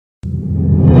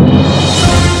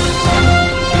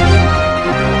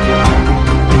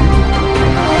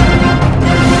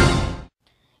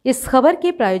इस खबर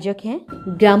के प्रायोजक हैं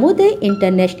ग्रामोदय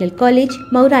इंटरनेशनल कॉलेज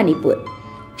मौरानीपुर,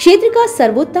 क्षेत्र का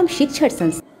सर्वोत्तम शिक्षण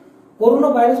संस्थान। कोरोना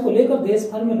वायरस को लेकर देश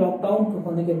भर में लॉकडाउन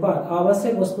होने के बाद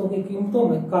आवश्यक वस्तुओं की कीमतों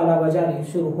में कालाबाजारी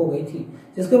शुरू हो गई थी,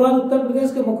 जिसके बाद उत्तर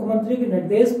प्रदेश के मुख्यमंत्री के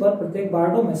निर्देश पर प्रत्येक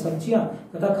वार्डों में सब्जियां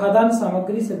तथा खाद्यान्न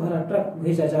सामग्री से भरा ट्रक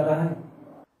भेजा जा रहा है।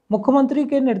 मुख्यमंत्री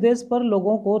के निर्देश पर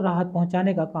लोगों को राहत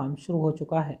पहुंचाने का काम शुरू हो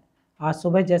चुका है। आज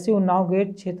सुबह जैसे उन्नाव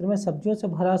गेट क्षेत्र में सब्जियों से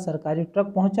भरा सरकारी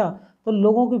ट्रक पहुंचा तो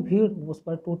लोगों की भीड़ उस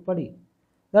पर टूट पड़ी।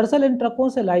 दरअसल इन ट्रकों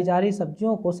से लाई जा रही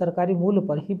सब्जियों को सरकारी मूल्य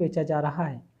पर ही बेचा जा रहा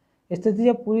है। स्थिति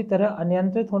जब पूरी तरह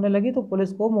अनियंत्रित होने लगी तो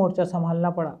पुलिस को मोर्चा संभालना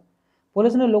पड़ा।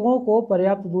 पुलिस ने लोगों को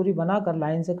पर्याप्त दूरी बनाकर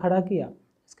लाइन से खड़ा किया।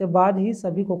 इसके बाद ही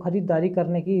सभी को खरीदारी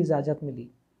करने की इजाज़त मिली।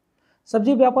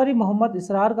 सब्जी व्यापारी मोहम्मद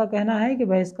इसरार का कहना है कि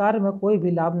वह इस कार्य में कोई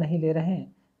भी लाभ नहीं ले रहे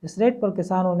हैं। जिस रेट पर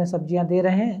किसान उन्हें सब्जियां दे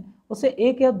रहे हैं उससे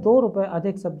 1 या 2 रुपए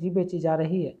अधिक सब्जी बेची जा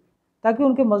रही है ताकि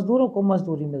उनके मजदूरों को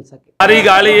मजदूरी मिल सके। हमारी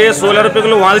गाड़ी ये 16 रुपये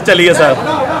किलो वहाँ से चली है सर,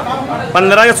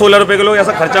 15 या 16 रुपये किलो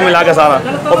ऐसा खर्चा मिला के सारा,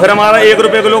 और फिर हमारा 1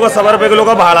 रुपये किलो का 7 रुपये किलो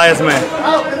का भाड़ा है इसमें,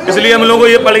 इसलिए हम लोगों को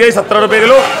ये पड़ गई 17 रुपये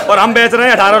किलो और हम बेच रहे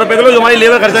हैं 18 रुपये किलो, जो हमारी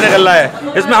लेबर खर्चा निकल रहा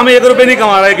है। इसमें हम 1 रुपये नहीं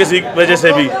कमा रहे किसी वजह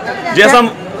से भी। जैसा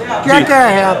क्या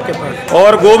है आपके पास?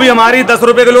 और गोभी हमारी 10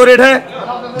 रुपये किलो रेट है,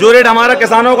 जो रेट हमारा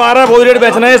किसानों का आ रहा है वही रेट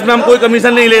बेचना है, इसमें हम कोई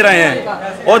कमीशन नहीं ले रहे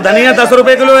हैं। और धनिया 10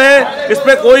 रुपये किलो है, इस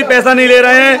पर कोई पैसा नहीं ले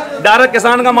रहे हैं, डायरेक्ट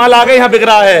किसान का माल आके यहाँ बिक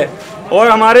रहा है। और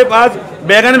हमारे पास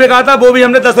बैगन बिका था, वो भी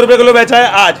हमने 10 रुपये किलो बेचा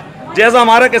है आज। जैसा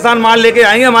हमारा किसान माल लेके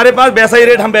आएंगे हमारे पास वैसा ही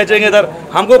रेट हम बेचेंगे इधर।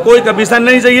 हमको कोई कमीशन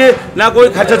नहीं चाहिए, ना कोई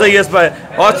खर्चा चाहिए इस पर,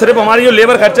 और सिर्फ हमारी जो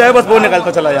लेबर खर्चा है बस वो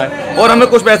निकलता चला जाए और हमें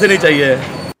कुछ पैसे नहीं चाहिए।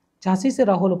 झांसी से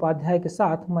राहुल उपाध्याय के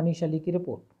साथ मनीष अली की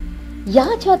रिपोर्ट।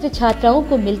 यहाँ छात्र छात्राओं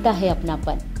को मिलता है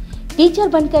अपनापन। टीचर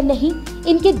बनकर नहीं,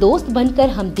 इनके दोस्त बनकर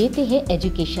हम देते हैं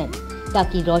एजुकेशन,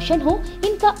 ताकि रोशन हो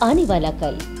इनका आने वाला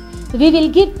कल। We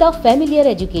will give the familiar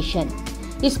education,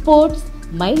 sports,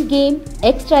 mind game,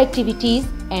 extra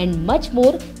activities and much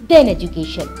more than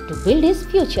education to build his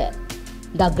future.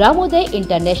 The Gramodaya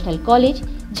international college,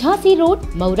 Jhansi road,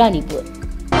 Mauranipur.